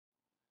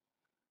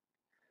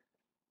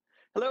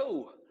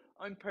Hello,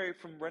 I'm Perry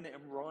from Rennet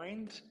and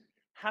Rind.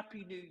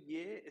 Happy New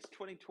Year. It's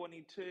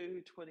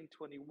 2022,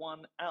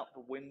 2021 out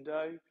the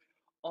window.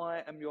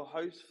 I am your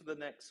host for the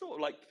next sort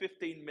of like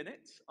 15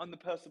 minutes. I'm the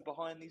person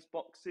behind these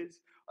boxes.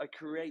 I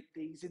create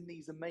these in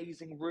these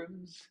amazing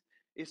rooms.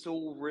 It's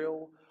all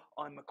real.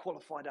 I'm a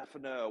qualified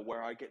affineur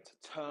where I get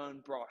to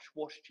turn, brush,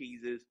 wash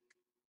cheeses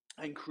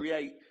and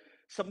create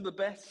some of the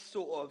best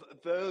sort of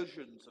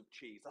versions of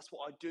cheese. That's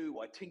what I do.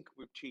 I tinker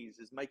with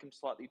cheeses, make them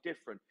slightly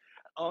different.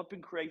 I've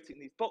been creating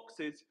these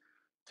boxes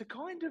to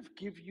kind of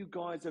give you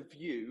guys a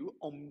view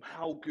on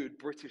how good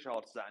British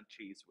artisan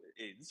cheese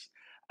is,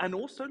 and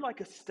also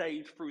like a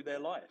stage through their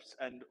lives,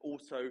 and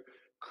also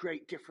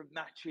create different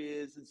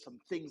matches and some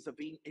things of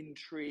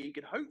intrigue,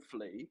 and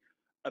hopefully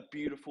a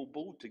beautiful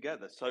board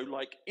together. So,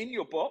 like in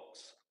your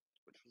box,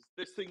 which was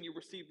this thing you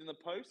received in the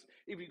post,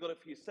 either you got it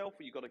for yourself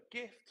or you got a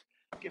gift.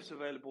 Gifts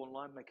available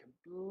online. Make a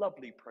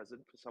lovely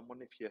present for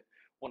someone if you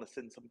want to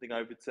send something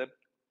over to them.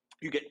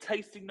 You get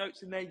tasting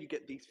notes in there. You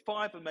get these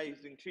 5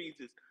 amazing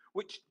cheeses,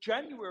 which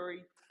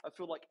January, I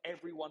feel like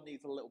everyone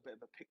needs a little bit of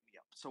a pick me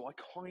up. So I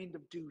kind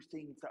of do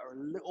things that are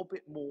a little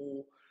bit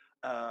more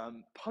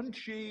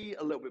punchy,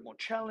 a little bit more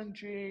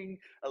challenging,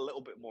 a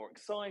little bit more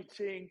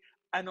exciting.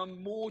 And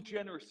I'm more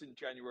generous in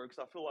January because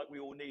I feel like we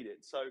all need it.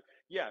 So,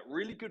 yeah,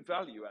 really good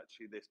value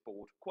actually, this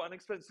board. Quite an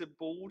expensive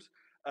board,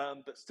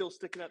 but still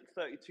sticking at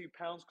 £32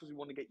 because we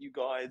want to get you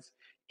guys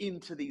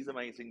into these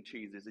amazing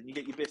cheeses. And you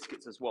get your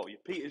biscuits as well, your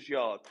Peter's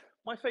Yard.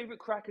 My favourite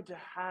cracker to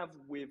have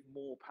with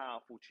more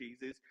powerful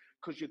cheeses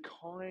because you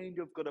kind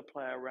of got to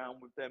play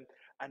around with them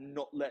and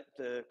not let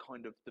the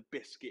kind of the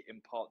biscuit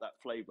impart that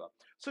flavour.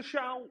 So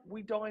shall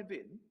we dive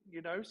in?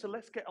 So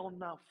let's get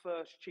on our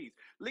first cheese.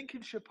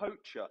 Lincolnshire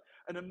Poacher,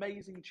 an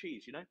amazing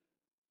cheese,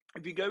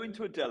 if you go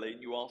into a deli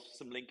and you ask for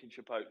some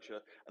Lincolnshire Poacher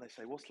and they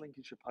say, "What's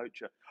Lincolnshire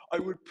Poacher?" I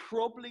would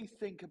probably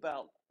think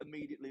about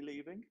immediately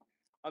leaving.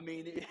 I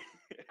mean,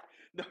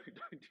 no,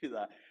 don't do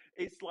that.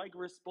 It's like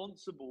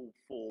responsible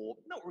for,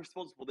 not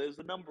responsible, there's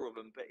a number of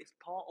them, but it's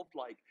part of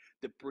like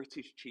the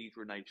British cheese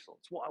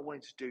renaissance. What I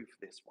wanted to do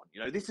for this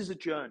one, this is a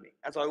journey.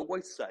 As I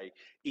always say,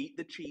 eat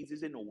the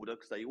cheeses in order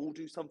because they all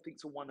do something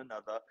to one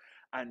another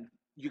and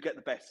you get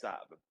the best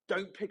out of them.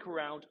 Don't pick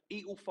around,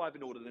 eat all 5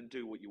 in order, then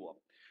do what you want.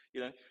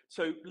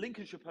 So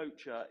Lincolnshire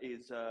Poacher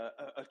is a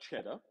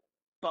cheddar,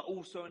 but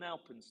also an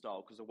Alpen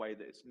style because of the way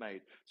that it's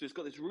made. So it's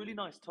got this really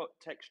nice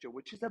texture,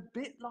 which is a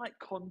bit like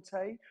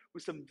Conte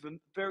with some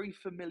very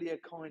familiar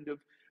kind of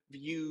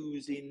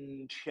views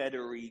in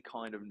cheddary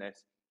kind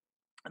ofness.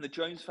 And the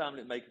Jones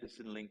family that make this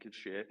in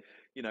Lincolnshire,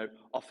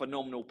 are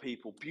phenomenal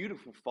people.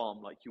 Beautiful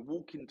farm. Like you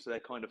walk into their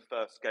kind of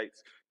first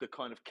gates, the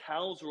kind of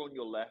cows are on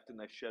your left and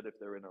they shed if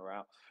they're in or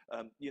out.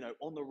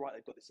 On the right,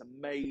 they've got this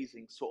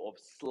amazing sort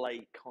of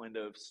slate kind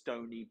of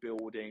stony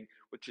building,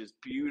 which is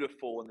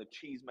beautiful, and the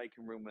cheese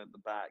making room at the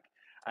back.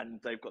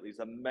 And they've got these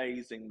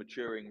amazing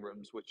maturing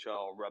rooms, which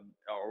are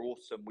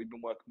awesome. We've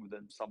been working with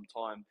them some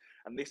time,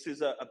 and this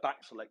is a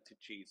batch selected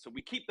cheese. So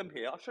we keep them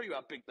here. I'll show you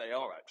how big they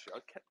are. Actually, I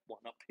kept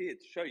one up here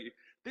to show you.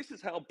 This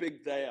is how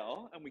big they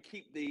are, and we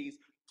keep these,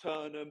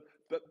 turn them,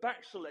 but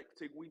batch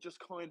selecting, we just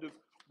kind of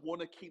want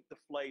to keep the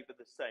flavor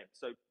the same.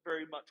 So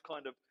very much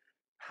kind of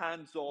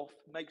hands off,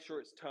 make sure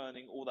it's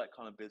turning, all that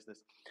kind of business.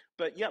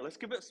 But yeah, let's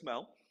give it a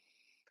smell.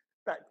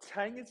 That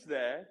tang is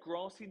there,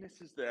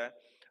 grassiness is there,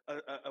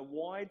 a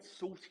wide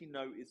salty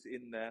note is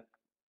in there,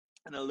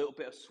 and a little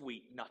bit of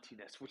sweet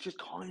nuttiness, which is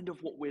kind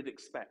of what we'd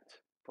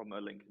expect from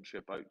a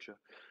Lincolnshire Poacher.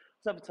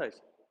 Let's have a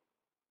taste.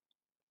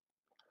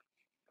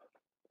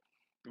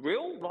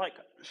 Real like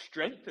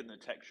strength in the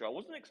texture. I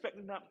wasn't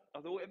expecting that. I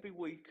thought it'd be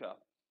weaker.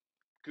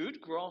 Good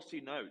grassy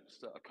notes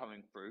that are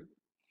coming through.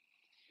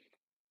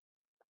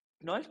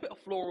 Nice bit of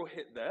floral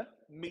hit there.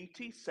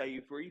 Meaty,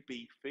 savoury,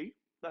 beefy.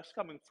 That's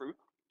coming through.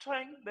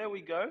 Tang, there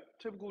we go.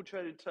 Typical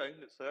cheddar tang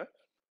that's there.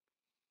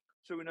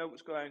 So we know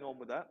what's going on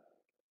with that.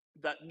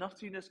 That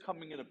nuttiness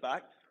coming in the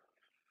back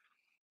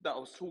that I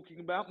was talking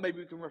about. Maybe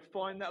we can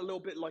refine that a little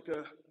bit like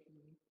a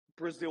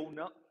Brazil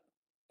nut.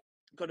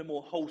 Kind of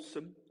more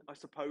wholesome, I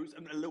suppose,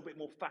 and a little bit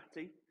more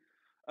fatty.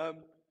 Um,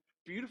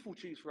 Beautiful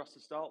cheese for us to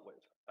start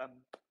with.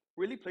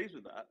 Really pleased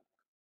with that.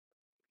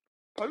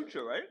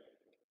 Poacher, eh?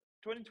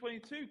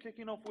 2022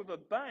 kicking off with a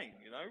bang,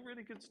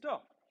 really good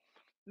stuff.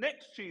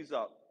 Next cheese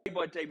up, made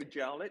by David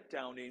Jowlett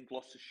down in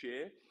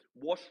Gloucestershire.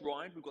 Wash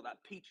rind, we've got that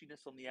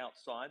peachiness on the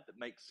outside that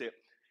makes it,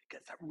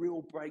 gets that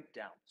real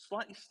breakdown.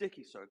 Slightly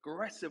sticky, so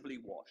aggressively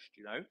washed.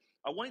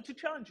 I wanted to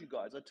challenge you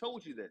guys. I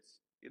told you this.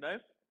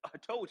 I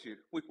told you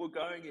we were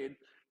going in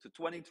to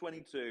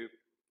 2022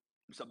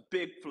 with some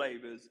big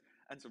flavors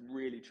and some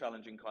really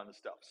challenging kind of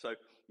stuff. So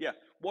yeah,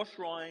 wash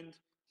rind,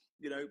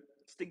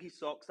 stinky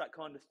socks, that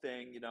kind of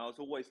thing. I was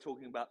always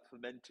talking about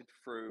fermented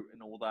fruit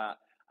and all that,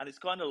 and it's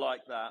kind of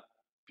like that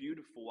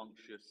beautiful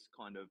unctuous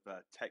kind of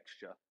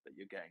texture that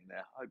you're getting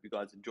there. I hope you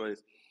guys enjoy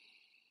this.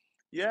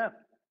 Yeah,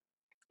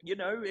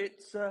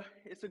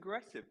 it's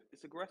aggressive.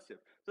 It's aggressive.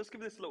 So let's give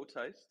this a little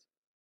taste.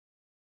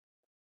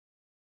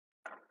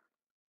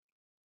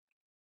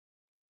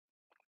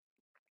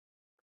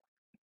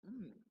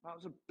 That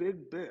was a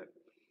big bit.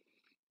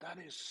 That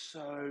is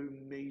so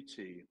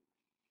meaty.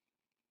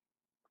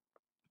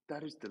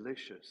 That is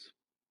delicious.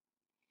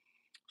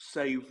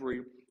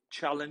 Savory,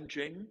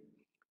 challenging,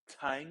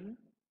 tang,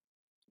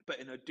 but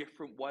in a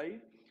different way.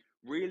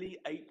 Really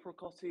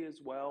apricotty as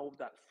well.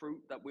 That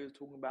fruit that we were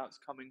talking about is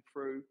coming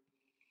through.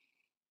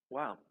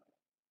 Wow,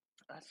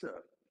 that's a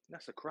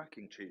that's a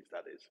cracking cheese.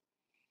 That is.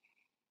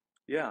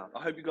 Yeah,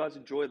 I hope you guys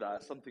enjoy that.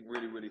 It's something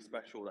really, really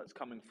special that's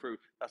coming through.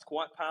 That's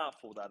quite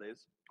powerful. That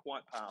is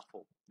quite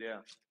powerful. Yeah,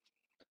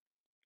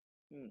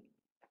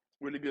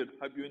 really good.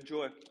 Hope you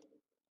enjoy.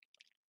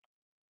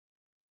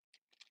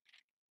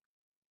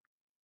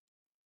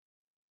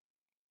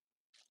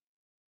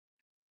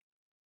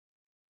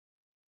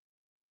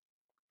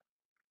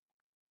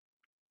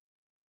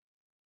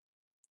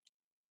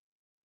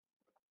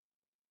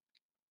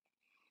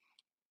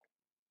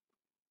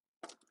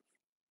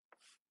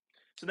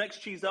 So next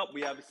cheese up,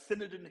 we have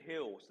Cinnaden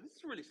Hill. So this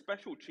is a really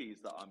special cheese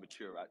that I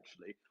mature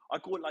actually. I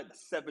call it like the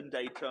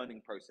 7-day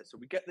turning process. So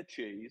we get the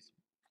cheese.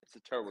 It's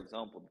a terrible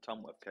example, the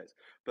Tunworth case,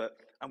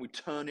 and we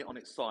turn it on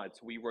its side.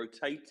 So we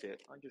rotate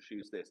it. I just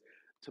use this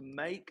to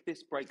make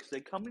this break because they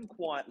come in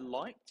quite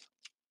light.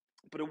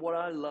 But what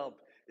I love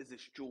is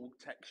this dual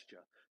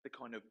texture, the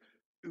kind of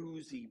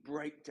oozy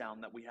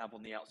breakdown that we have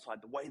on the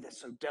outside, the way they're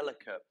so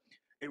delicate.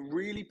 It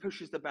really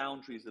pushes the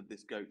boundaries of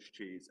this goat's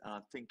cheese, and I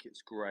think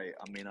it's great.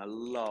 I mean, I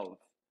love,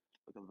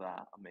 look at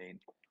that. I mean,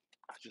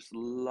 I just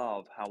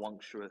love how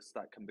unctuous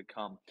that can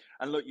become.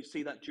 And look, you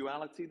see that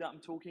duality that I'm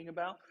talking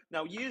about?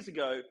 Now, years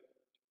ago,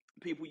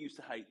 people used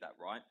to hate that,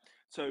 right?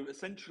 So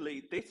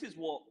essentially, this is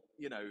what,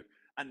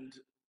 and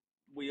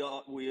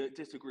we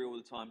disagree all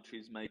the time,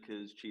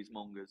 cheesemakers,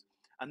 cheesemongers,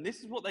 and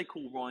this is what they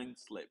call rind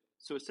slip.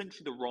 So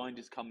essentially, the rind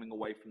is coming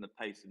away from the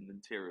paste and the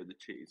interior of the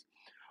cheese.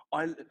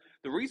 I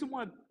The reason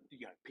why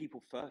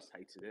people first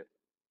hated it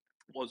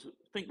was,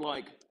 think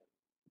like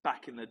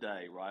back in the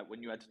day, right,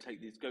 when you had to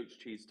take these goat's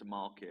cheese to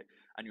market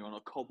and you're on a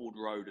cobbled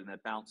road and they're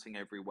bouncing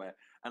everywhere,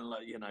 and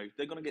like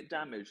they're going to get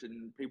damaged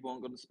and people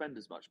aren't going to spend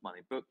as much money.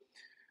 But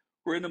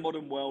we're in a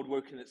modern world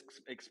where we can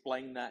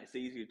explain that. It's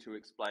easier to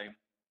explain.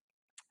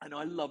 And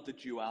I love the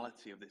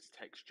duality of this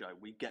texture.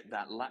 We get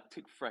that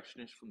lactic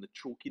freshness from the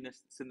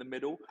chalkiness that's in the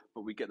middle,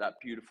 but we get that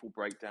beautiful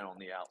breakdown on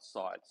the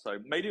outside. So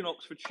made in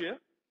Oxfordshire.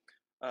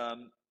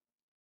 Um,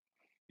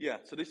 yeah,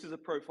 so this is a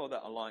profile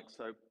that I like.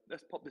 So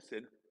let's pop this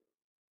in.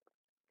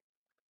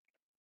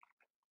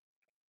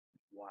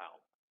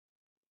 Wow.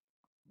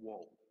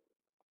 Whoa.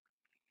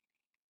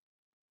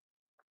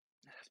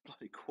 That's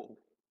bloody cool.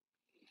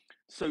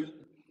 So,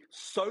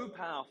 so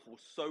powerful,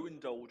 so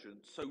indulgent,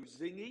 so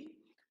zingy.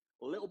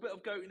 A little bit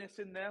of goatiness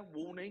in there.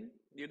 Warning,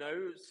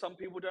 some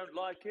people don't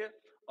like it.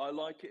 I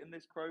like it in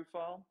this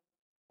profile.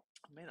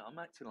 I mean, I'm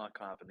acting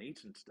like I haven't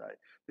eaten today.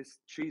 This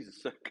cheese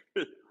is so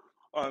good.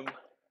 Um,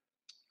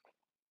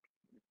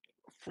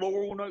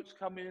 Floral notes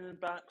coming in and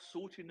back,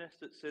 saltiness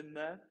that's in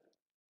there,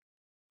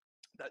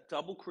 that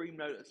double cream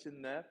note that's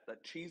in there,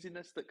 that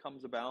cheesiness that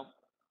comes about.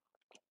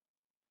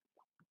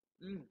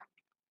 Mm.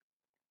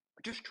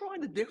 Just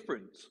trying the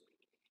difference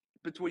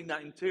between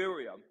that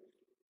interior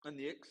and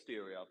the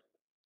exterior,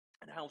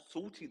 and how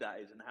salty that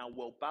is, and how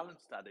well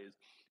balanced that is,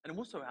 and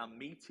also how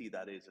meaty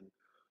that is. And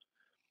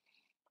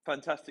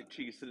fantastic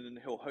cheese, Cinnamon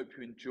Hill. Hope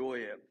you enjoy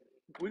it.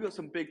 We've got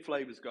some big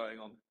flavors going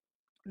on.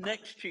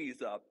 Next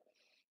cheese up,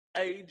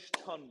 aged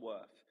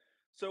Tunworth.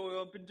 So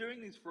I've been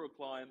doing these for a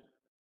client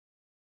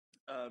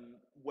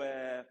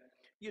where,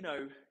 you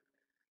know,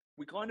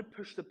 we kind of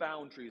push the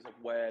boundaries of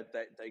where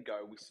they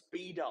go. We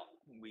speed up,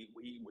 we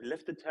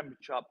lift the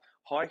temperature up,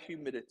 high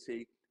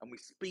humidity, and we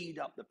speed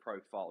up the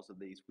profiles of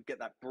these. We get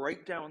that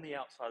breakdown on the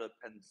outside of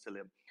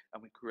penicillin,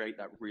 and we create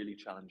that really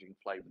challenging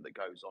flavor that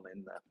goes on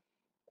in there.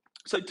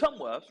 So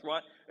Tunworths,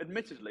 right?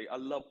 Admittedly, I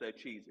love their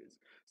cheeses.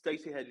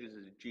 Stacey Hedges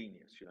is a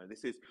genius.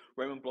 This is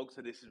Raymond Blogg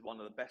said this is one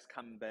of the best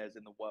camemberts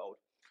in the world.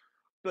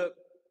 But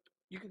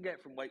you can get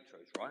it from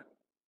Waitrose, right?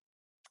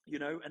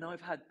 And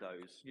I've had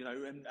those,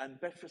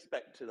 and best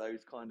respect to those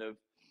kind of,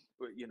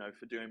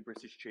 for doing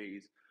British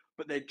cheese,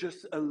 but they're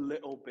just a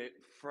little bit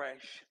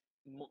fresh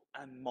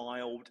and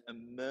mild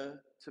and meh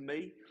to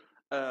me.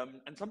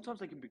 And sometimes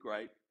they can be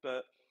great,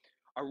 but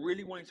I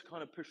really wanted to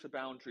kind of push the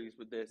boundaries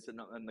with this,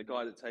 and the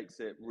guy that takes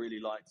it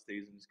really likes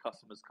these, and his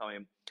customers come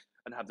in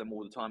and have them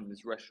all the time in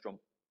his restaurant.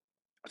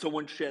 So I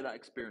want to share that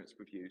experience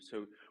with you.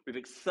 So we've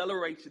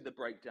accelerated the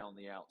breakdown on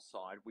the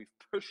outside. We've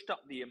pushed up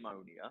the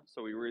ammonia.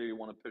 So we really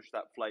want to push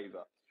that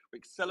flavor. It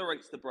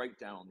accelerates the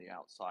breakdown on the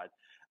outside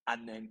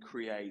and then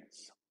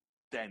creates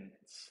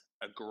dense,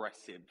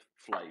 aggressive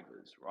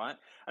flavors, right?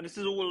 And this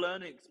is all a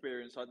learning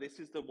experience. Like, this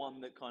is the one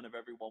that kind of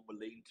everyone will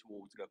lean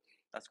towards, go,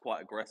 that's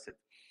quite aggressive.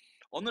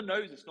 On the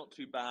nose, it's not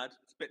too bad.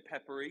 It's a bit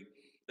peppery.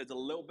 There's a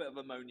little bit of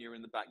ammonia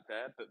in the back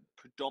there, but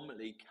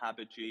predominantly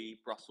cabbagey,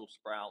 Brussels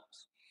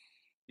sprouts.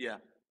 Yeah,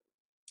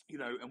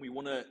 and we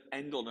want to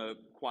end on a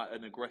quite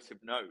an aggressive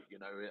note,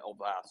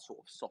 of our sort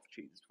of soft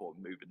cheese before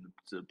we move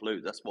into the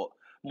blue. That's what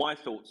my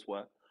thoughts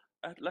were.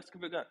 Let's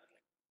give it a go.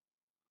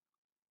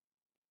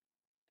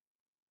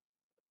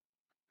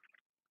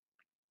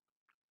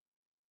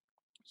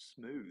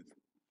 Smooth.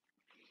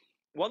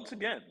 Once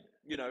again,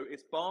 you know,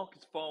 its bark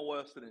is far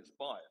worse than its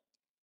bite.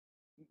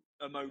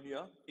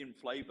 Ammonia in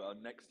flavour,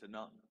 next to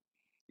none.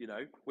 You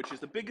know, which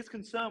is the biggest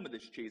concern with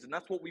this cheese, and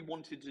that's what we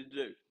wanted to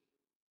do.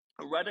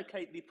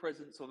 Eradicate the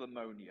presence of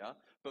ammonia,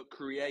 but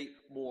create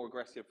more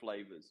aggressive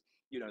flavors.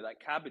 You know,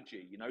 that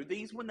cabbagey, you know,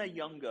 these when they're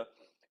younger,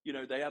 you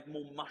know, they have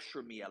more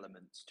mushroomy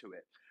elements to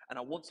it. And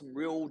I want some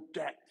real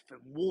depth and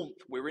warmth.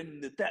 We're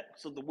in the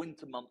depths of the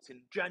winter months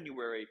in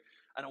January,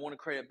 and I want to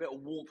create a bit of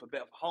warmth, a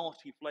bit of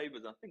hearty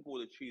flavors. I think all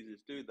the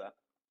cheeses do that.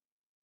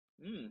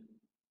 Mm,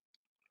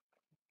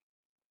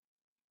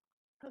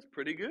 that's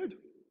pretty good.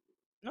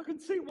 I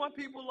can see why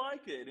people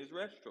like it in his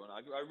restaurant.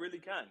 I really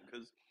can,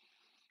 because,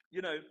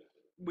 you know,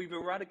 we've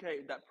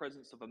eradicated that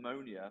presence of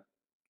ammonia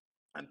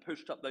and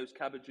pushed up those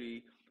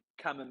cabbagey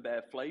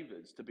camembert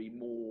flavors to be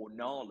more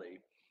gnarly.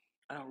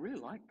 And I really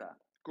like that.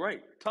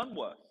 Great.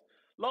 Tunworth.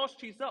 Last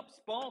cheese up,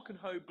 Spark and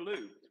Hoe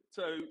Blue.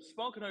 So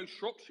Spark and Hoe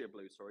Shropshire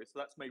Blue, sorry. So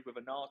that's made with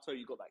annatto.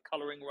 You've got that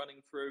colouring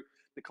running through.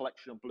 The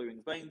collection of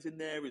bluing veins in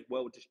there is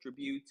well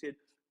distributed.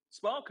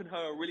 Spark and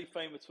Hoe are really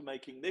famous for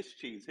making this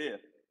cheese here,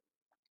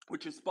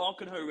 which is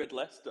Spark and Hoe Red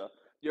Leicester,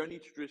 the only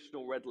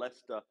traditional Red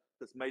Leicester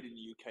that's made in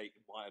the UK,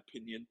 in my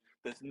opinion.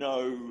 There's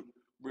no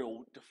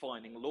real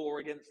defining law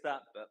against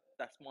that, but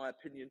that's my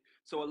opinion.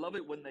 So I love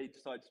it when they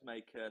decide to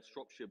make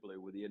Shropshire Blue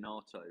with the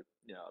annatto.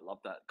 Yeah, I love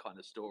that kind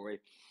of story.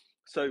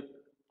 So,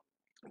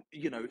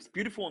 you know, it's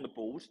beautiful on the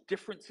balls,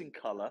 difference in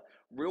colour,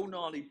 real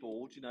gnarly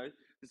balls, you know.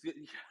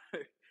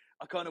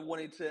 I kind of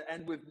wanted to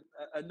end with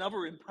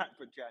another impact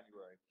for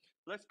January.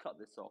 Let's cut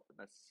this off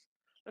and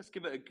let's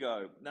give it a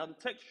go. Now the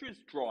texture is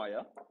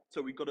drier,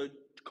 so we've got a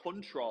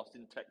contrast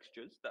in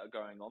textures that are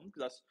going on,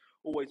 because that's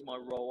always my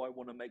role. I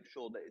want to make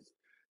sure that it's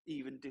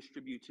even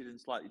distributed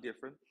and slightly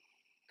different.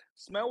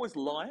 Smell is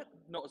light,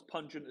 not as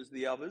pungent as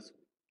the others.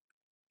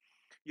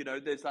 You know,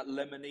 there's that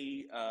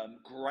lemony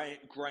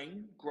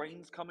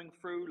grains coming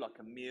through, like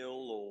a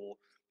meal, or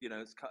you know,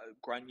 it's kind of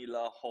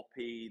granular,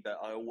 hoppy that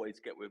I always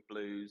get with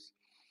blues.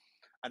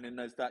 And then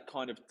there's that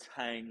kind of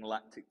tang,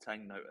 lactic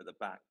tang note at the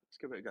back. Let's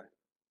give it a go.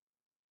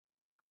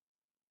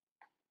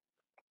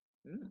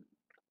 Mm.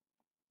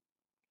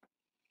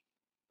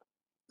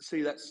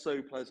 See, that's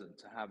so pleasant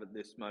to have at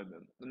this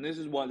moment, and this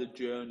is why the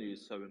journey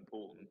is so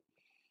important.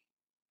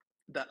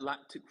 That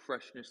lactic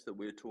freshness that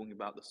we are talking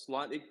about, the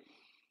slightly,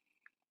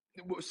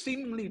 well,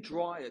 seemingly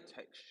drier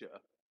texture,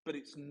 but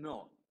it's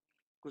not,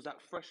 because that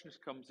freshness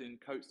comes in,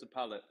 coats the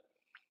palate,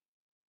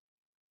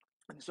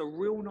 and it's a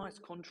real nice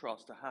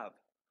contrast to have.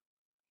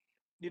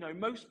 You know,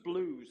 most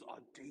blues are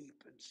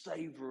deep and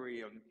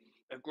savoury and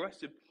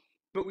aggressive,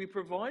 but we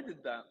provided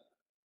that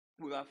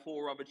with our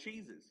four other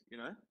cheeses, you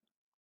know?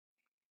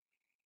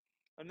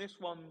 And this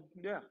one,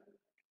 yeah,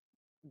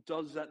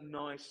 does that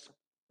nice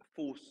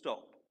full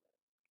stop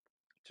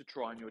to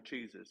trying your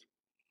cheeses.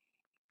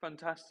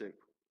 Fantastic.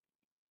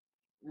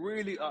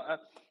 Really, I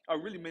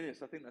really mean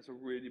this. I think that's a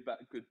really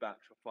good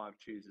batch of five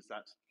cheeses.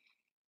 That's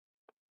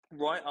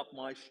right up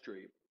my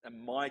street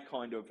and my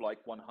kind of like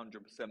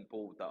 100%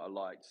 board that I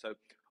like. So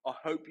I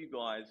hope you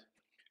guys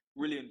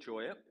really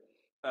enjoy it.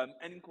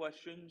 Any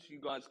questions, you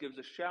guys give us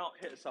a shout,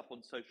 hit us up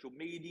on social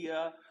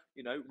media,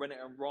 you know, Rennet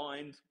and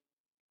Rind,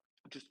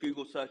 just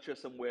Google search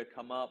us and we'll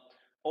come up.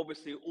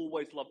 Obviously,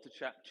 always love to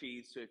chat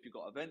cheese. So if you've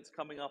got events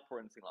coming up or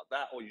anything like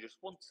that, or you just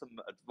want some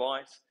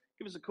advice,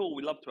 give us a call.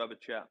 We love to have a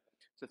chat.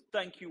 So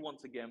thank you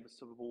once again for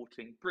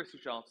supporting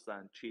British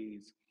Artisan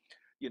Cheese,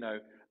 you know,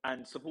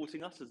 and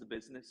supporting us as a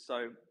business.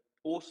 So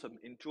awesome.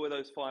 Enjoy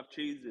those five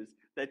cheeses.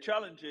 They're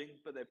challenging,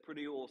 but they're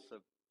pretty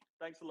awesome.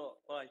 Thanks a lot.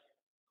 Bye.